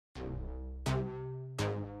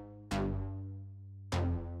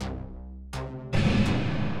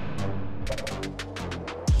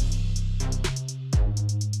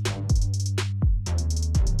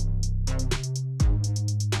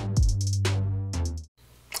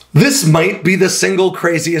This might be the single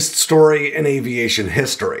craziest story in aviation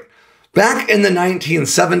history. Back in the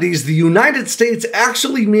 1970s, the United States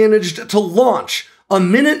actually managed to launch a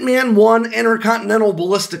Minuteman I intercontinental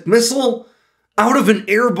ballistic missile out of an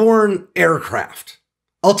airborne aircraft.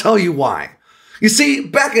 I'll tell you why. You see,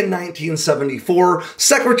 back in 1974,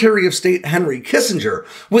 Secretary of State Henry Kissinger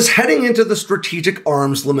was heading into the strategic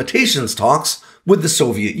arms limitations talks with the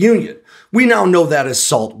Soviet Union. We now know that as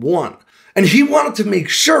SALT I. And he wanted to make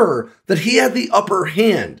sure that he had the upper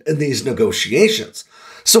hand in these negotiations.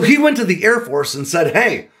 So he went to the Air Force and said,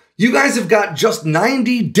 hey, you guys have got just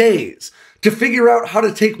 90 days to figure out how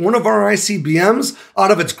to take one of our ICBMs out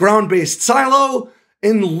of its ground-based silo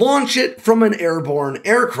and launch it from an airborne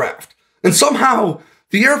aircraft. And somehow,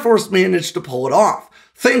 the Air Force managed to pull it off,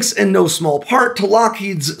 thanks in no small part to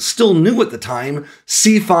Lockheed's still new at the time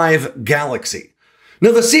C-5 Galaxy.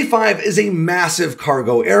 Now, the C-5 is a massive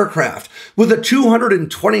cargo aircraft with a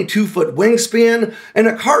 222-foot wingspan and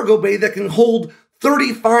a cargo bay that can hold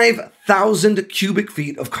 35,000 cubic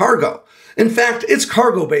feet of cargo. In fact, its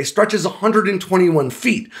cargo bay stretches 121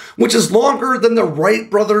 feet, which is longer than the Wright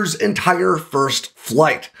brothers' entire first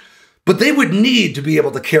flight. But they would need to be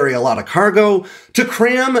able to carry a lot of cargo to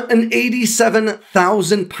cram an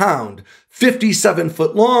 87,000-pound,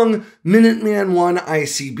 57-foot-long Minuteman I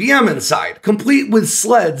ICBM inside, complete with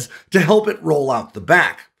sleds to help it roll out the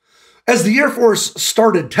back. As the Air Force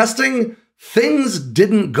started testing, things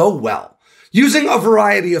didn't go well. Using a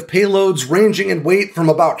variety of payloads ranging in weight from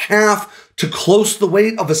about half to close the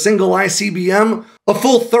weight of a single ICBM, a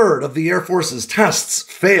full third of the Air Force's tests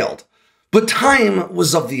failed. But time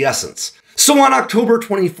was of the essence. So on October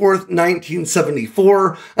 24th,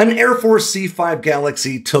 1974, an Air Force C-5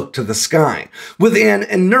 Galaxy took to the sky, with an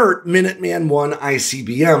inert Minuteman I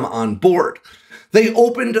ICBM on board. They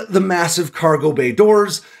opened the massive cargo bay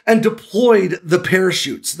doors and deployed the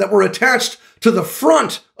parachutes that were attached to the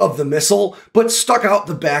front of the missile, but stuck out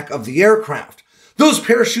the back of the aircraft. Those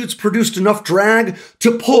parachutes produced enough drag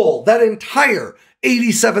to pull that entire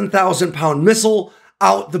 87,000-pound missile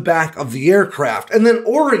out the back of the aircraft, and then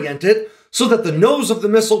orient it so that the nose of the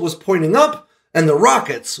missile was pointing up and the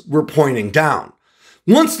rockets were pointing down.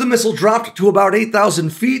 Once the missile dropped to about 8,000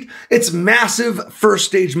 feet, its massive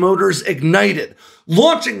first-stage motors ignited,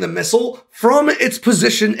 launching the missile from its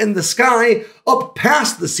position in the sky up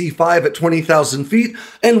past the C-5 at 20,000 feet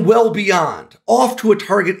and well beyond, off to a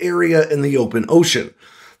target area in the open ocean.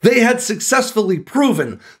 They had successfully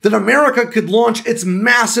proven that America could launch its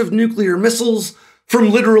massive nuclear missiles from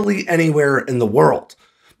literally anywhere in the world.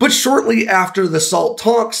 But shortly after the SALT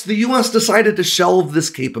talks, the US decided to shelve this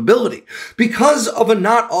capability because of a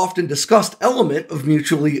not often discussed element of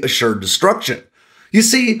mutually assured destruction. You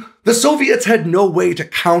see, the Soviets had no way to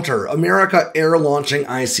counter America air-launching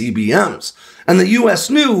ICBMs, and the US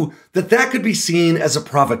knew that that could be seen as a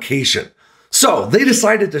provocation. So they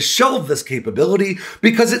decided to shelve this capability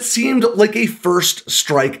because it seemed like a first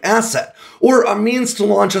strike asset, or a means to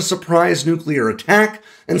launch a surprise nuclear attack,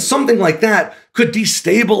 and something like that could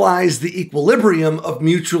destabilize the equilibrium of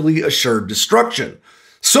mutually assured destruction.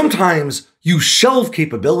 Sometimes you shelve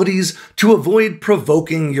capabilities to avoid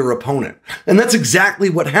provoking your opponent. And that's exactly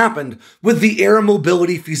what happened with the Air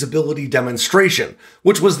Mobility Feasibility Demonstration,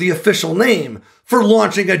 which was the official name for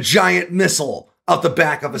launching a giant missile out the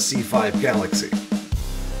back of a C-5 Galaxy.